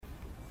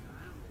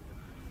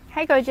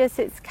Hey gorgeous,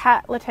 it's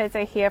Kat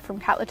Latezzo here from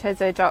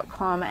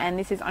katlatezzo.com, and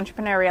this is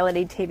Entrepreneur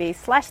Reality TV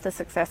 / the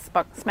Success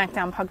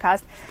Smackdown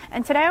podcast.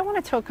 And today I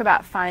want to talk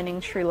about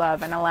finding true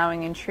love and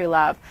allowing in true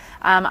love.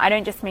 I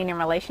don't just mean in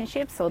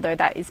relationships, although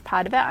that is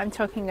part of it. I'm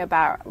talking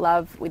about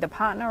love with a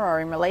partner or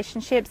in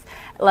relationships,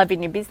 love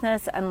in your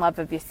business, and love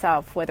of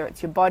yourself, whether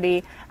it's your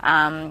body,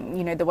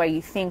 the way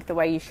you think, the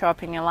way you show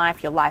up in your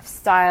life, your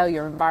lifestyle,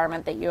 your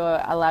environment that you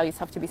allow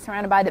yourself to be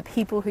surrounded by, the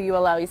people who you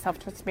allow yourself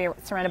to be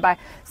surrounded by.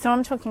 So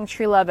I'm talking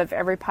true love of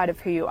every part of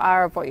who you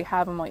are, of what you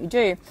have and what you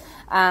do,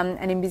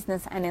 and in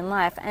business and in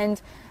life.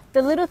 And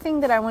the little thing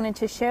that I wanted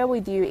to share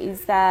with you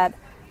is that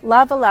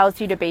love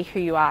allows you to be who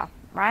you are,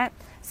 right?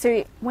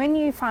 So when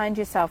you find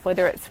yourself,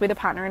 whether it's with a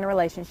partner in a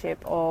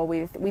relationship or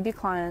with your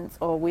clients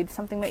or with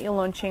something that you're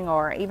launching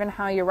or even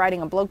how you're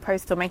writing a blog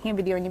post or making a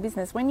video in your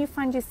business, when you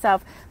find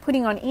yourself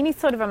putting on any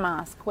sort of a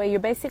mask where you're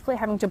basically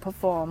having to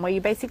perform, where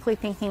you're basically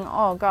thinking,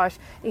 oh gosh,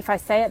 if I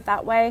say it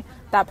that way,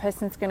 that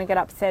person's going to get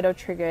upset or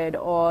triggered,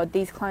 or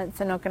these clients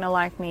are not going to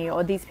like me,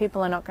 or these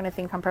people are not going to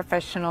think I'm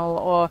professional,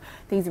 or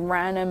these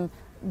random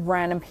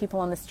people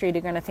on the street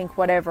are going to think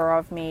whatever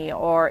of me,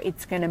 or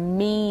it's going to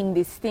mean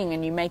this thing,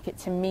 and you make it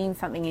to mean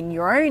something in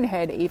your own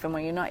head, even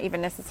when you're not even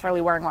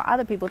necessarily worrying what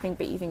other people think,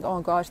 but you think, oh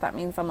gosh, that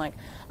means I'm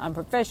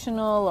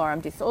unprofessional, or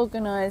I'm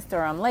disorganized,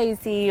 or I'm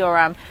lazy, or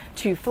I'm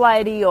too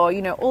flighty, or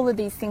all of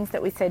these things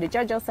that we say to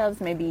judge ourselves.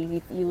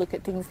 Maybe you look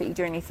at things that you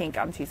do and you think,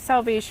 I'm too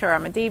selfish, or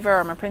I'm a diva, or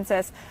I'm a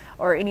princess,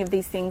 or any of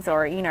these things,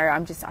 or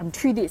I'm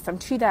too this, I'm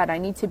too that, I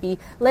need to be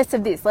less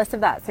of this, less of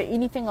that. So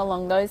anything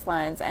along those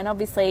lines. And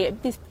obviously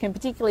this can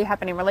particularly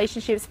happen in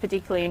relationships,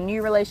 particularly in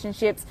new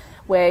relationships,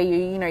 where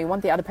you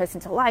want the other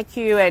person to like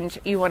you, and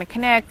you want to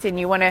connect, and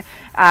you want to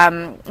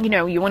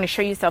you want to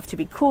show yourself to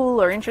be cool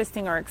or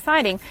interesting or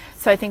exciting.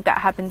 So I think that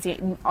happens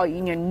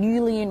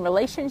newly in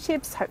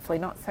relationships, hopefully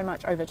not so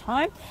much over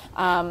time,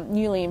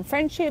 newly in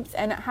friendships,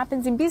 and it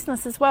happens in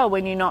business as well,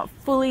 when you're not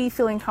fully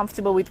feeling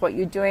comfortable with what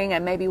you're doing,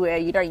 and maybe where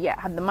you don't yet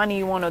have the money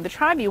you want or the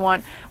tribe you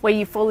want, where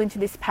you fall into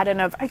this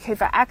pattern of, okay,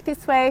 if I act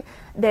this way,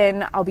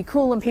 then I'll be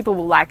cool and people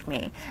will like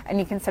me. And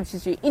you can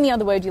substitute any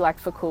other word you like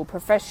for cool,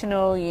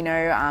 professional,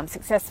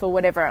 successful,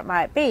 whatever it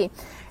might be.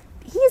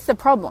 Here's the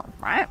problem,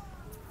 right?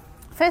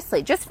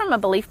 Firstly, just from a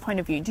belief point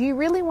of view, do you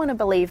really want to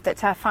believe that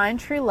to find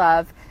true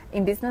love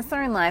in business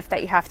or in life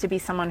that you have to be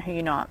someone who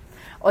you're not,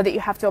 or that you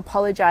have to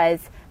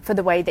apologize for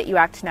the way that you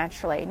act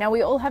naturally? Now,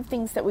 we all have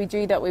things that we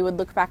do that we would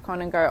look back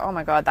on and go, oh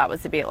my God, that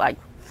was a bit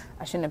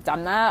I shouldn't have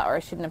done that, or I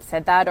shouldn't have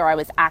said that, or I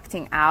was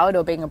acting out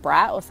or being a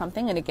brat or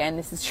something. And again,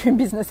 this is true in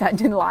business and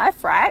in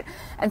life, right?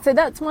 And so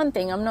that's one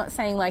thing. I'm not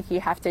saying you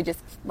have to just,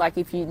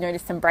 if you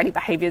notice some bratty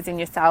behaviors in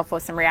yourself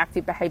or some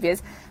reactive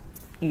behaviors,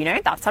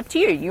 that's up to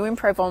you. You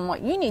improve on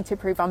what you need to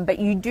improve on, but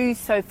you do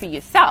so for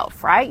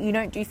yourself, right? You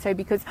don't do so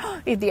because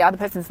if the other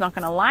person's not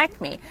going to like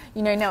me.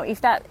 Now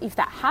if that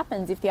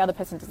happens, if the other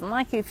person doesn't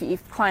like you,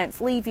 if clients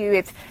leave you,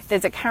 if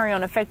there's a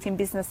carry-on effect in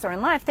business or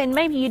in life, then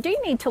maybe you do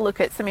need to look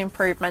at some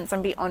improvements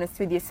and be honest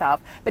with yourself.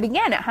 But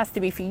again, it has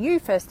to be for you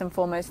first and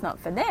foremost, not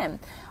for them.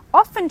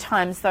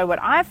 Oftentimes, though, what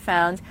I've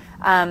found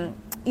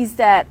is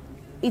that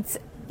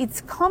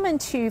it's common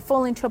to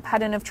fall into a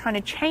pattern of trying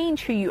to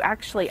change who you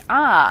actually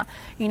are.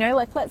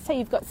 Let's say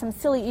you've got some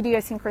silly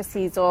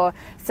idiosyncrasies or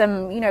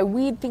some,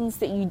 weird things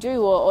that you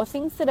do, or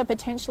things that are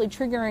potentially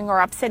triggering or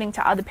upsetting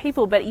to other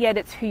people, but yet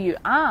it's who you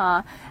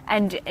are,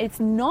 and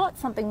it's not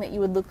something that you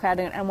would look at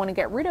and want to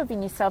get rid of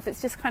in yourself.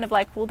 It's just kind of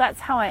well,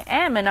 that's how I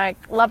am, and I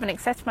love and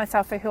accept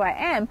myself for who I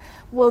am.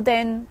 Well,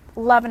 then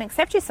love and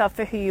accept yourself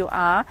for who you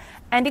are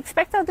and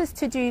expect others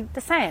to do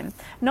the same.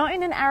 Not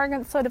in an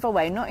arrogant sort of a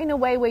way, not in a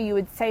way where you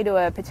would say to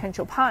a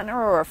potential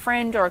partner or a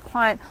friend or a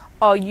client,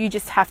 oh, you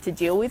just have to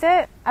deal with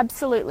it.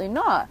 Absolutely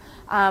not.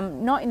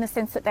 Not in the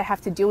sense that they have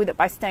to deal with it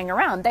by staying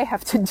around. They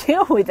have to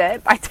deal with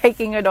it by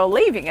taking it or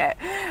leaving it,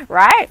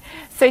 right?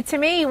 So to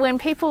me, when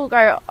people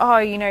go, oh,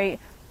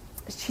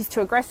 she's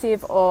too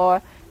aggressive,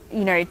 or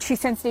too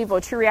sensitive,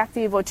 or too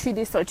reactive, or too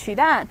this or too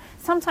that,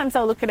 sometimes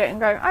I'll look at it and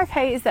go,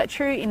 okay, is that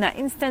true in that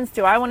instance?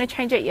 Do I want to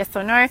change it? Yes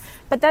or no?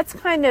 But that's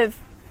kind of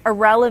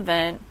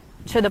irrelevant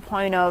to the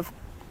point of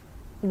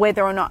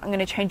whether or not I'm going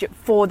to change it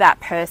for that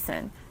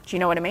person. Do you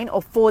know what I mean?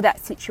 Or for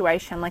that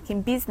situation. Like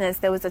in business,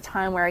 there was a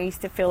time where I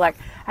used to feel like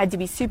I had to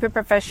be super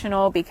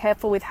professional, be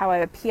careful with how I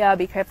appear,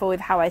 be careful with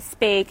how I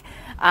speak,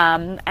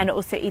 and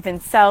also even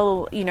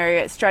sell,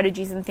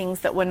 strategies and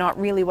things that were not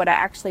really what I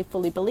actually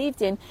fully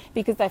believed in,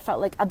 because I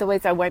felt like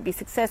otherwise I won't be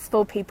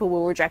successful, people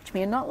will reject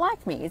me and not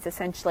like me, is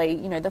essentially,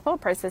 the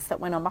thought process that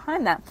went on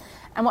behind that.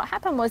 And what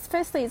happened was,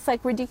 firstly, it's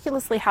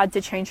ridiculously hard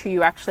to change who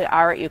you actually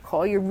are at your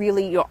core. You're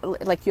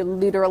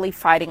literally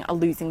fighting a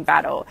losing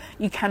battle.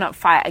 You cannot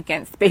fight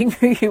against being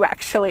who you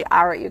actually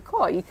are at your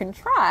core. You can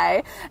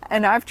try,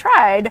 and I've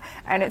tried,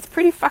 and it's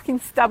pretty fucking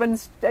stubborn,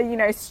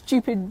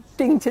 stupid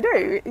thing to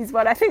do, is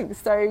what I think.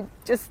 So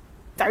just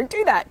don't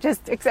do that.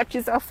 Just accept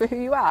yourself for who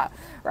you are,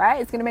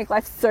 right? It's going to make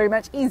life so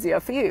much easier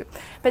for you.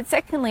 But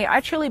secondly, I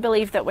truly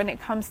believe that when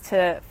it comes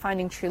to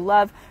finding true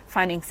love,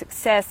 finding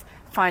success,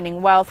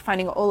 finding wealth,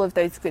 finding all of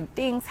those good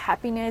things,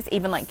 happiness,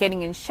 even like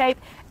getting in shape,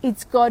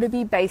 it's got to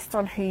be based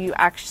on who you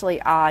actually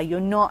are.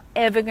 You're not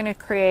ever going to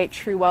create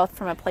true wealth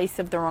from a place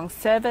of the wrong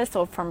service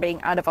or from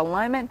being out of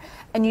alignment.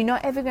 And you're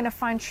not ever going to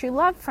find true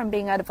love from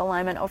being out of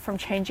alignment or from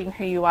changing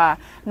who you are.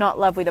 Not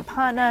love with a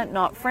partner,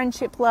 not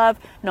friendship love,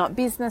 not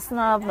business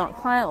love, not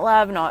client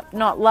love,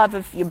 not love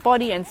of your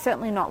body, and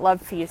certainly not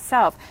love for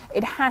yourself.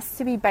 It has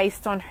to be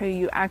based on who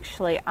you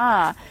actually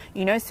are.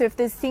 So if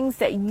there's things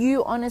that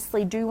you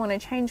honestly do want to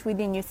change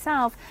within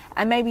yourself,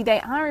 and maybe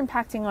they are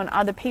impacting on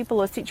other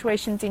people or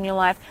situations in your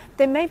life,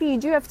 then maybe you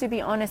do have to be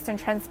honest and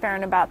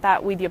transparent about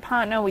that with your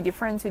partner, with your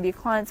friends, with your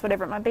clients,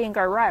 whatever it might be, and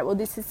go, right, well,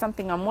 this is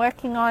something I'm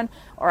working on,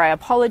 or I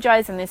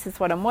apologize and this is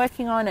what I'm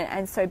working on.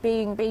 And so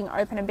being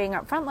open and being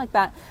upfront like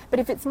that. But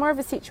if it's more of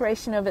a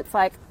situation of, it's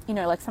like,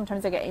 like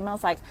sometimes I get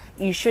emails like,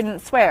 you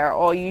shouldn't swear,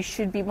 or you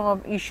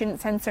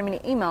shouldn't send so many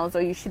emails,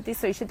 or you should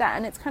this, or you should that.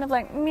 And it's kind of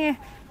like, meh,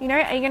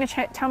 are you going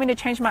to tell me to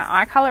change my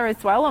eye color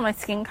as well, or my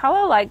skin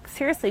color? Like,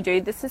 seriously,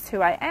 dude, this is who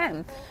I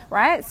am,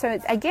 right? So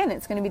it's going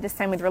to be the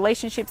same with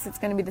relationships. It's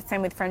going to be the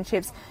same with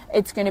friendships.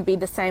 It's going to be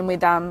the same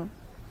with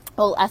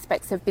all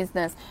aspects of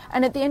business.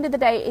 And at the end of the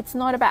day, it's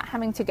not about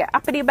having to get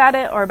uppity about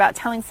it or about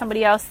telling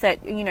somebody else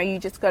that, you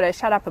just got to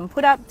shut up and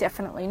put up.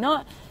 Definitely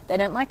not. They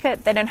don't like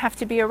it. They don't have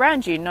to be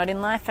around you, not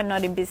in life and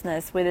not in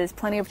business, where there's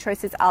plenty of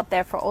choices out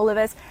there for all of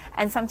us.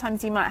 And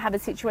sometimes you might have a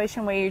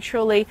situation where you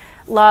truly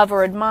love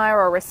or admire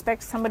or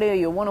respect somebody, or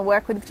you want to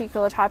work with a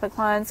particular type of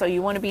clients, or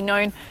you want to be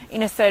known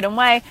in a certain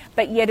way,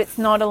 but yet it's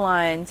not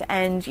aligned,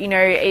 and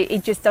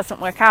it just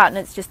doesn't work out, and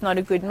it's just not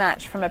a good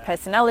match from a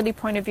personality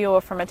point of view or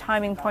from a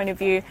timing point of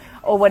view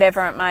or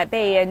whatever it might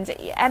be.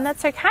 And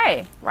that's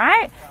okay,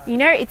 right?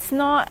 It's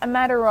not a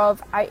matter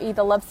of I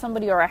either love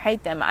somebody or I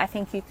hate them. I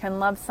think you can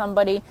love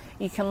somebody,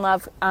 you can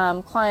love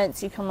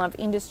clients, you can love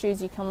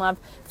industries, you can love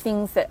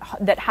things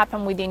that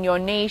happen within your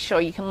niche,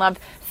 or you can love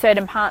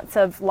certain parts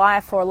of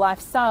life or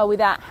lifestyle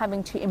without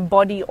having to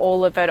embody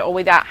all of it, or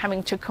without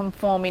having to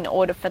conform in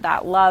order for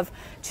that love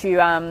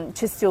to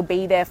still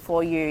be there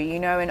for you,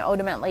 and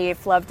ultimately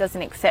if love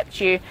doesn't accept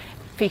you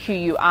for who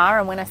you are,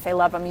 and when I say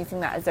love, I'm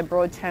using that as a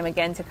broad term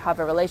again to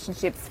cover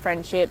relationships,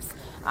 friendships,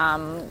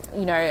 even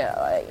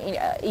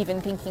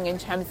thinking in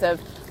terms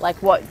of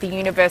like what the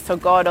universe or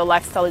God or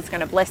lifestyle is going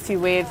to bless you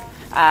with,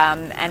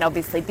 and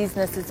obviously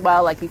business as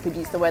well. Like you could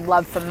use the word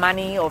love for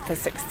money or for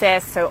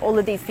success. So all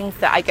of these things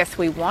that I guess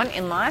we want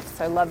in life.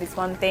 So love is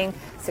one thing,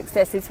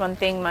 success is one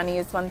thing, money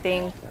is one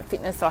thing,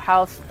 fitness or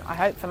health, I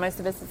hope for most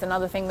of us, is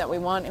another thing that we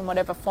want in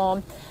whatever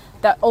form.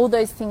 That all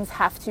those things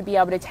have to be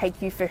able to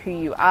take you for who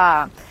you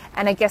are.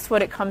 And I guess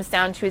what it comes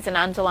down to is an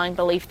underlying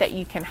belief that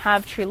you can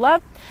have true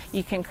love,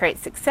 you can create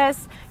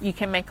success, you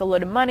can make a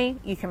lot of money,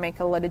 you can make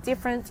a lot of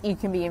difference, you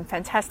can be in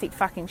fantastic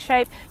fucking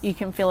shape, you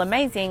can feel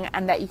amazing,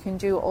 and that you can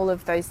do all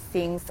of those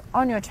things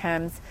on your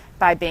terms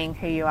by being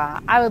who you are.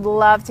 I would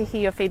love to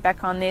hear your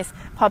feedback on this.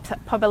 Pop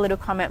a little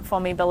comment for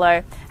me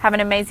below. Have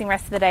an amazing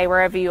rest of the day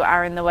wherever you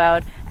are in the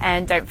world.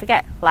 And don't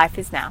forget, life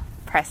is now.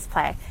 Press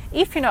play.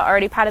 If you're not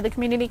already part of the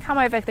community, come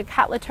over to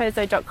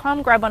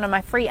catlatozo.com, grab one of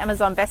my free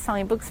Amazon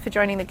best-selling books for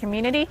joining the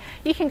community.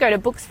 You can go to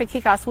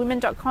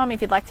booksforkickasswomen.com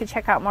if you'd like to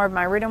check out more of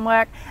my written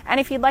work. And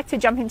if you'd like to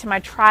jump into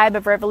my tribe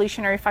of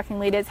revolutionary fucking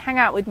leaders, hang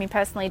out with me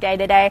personally day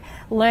to day,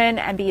 learn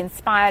and be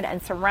inspired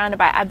and surrounded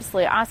by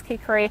absolute ass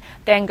kickery,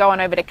 then go on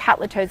over to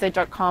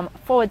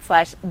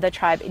catlatozo.com/the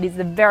tribe. It is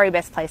the very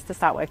best place to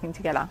start working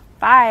together.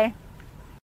 Bye.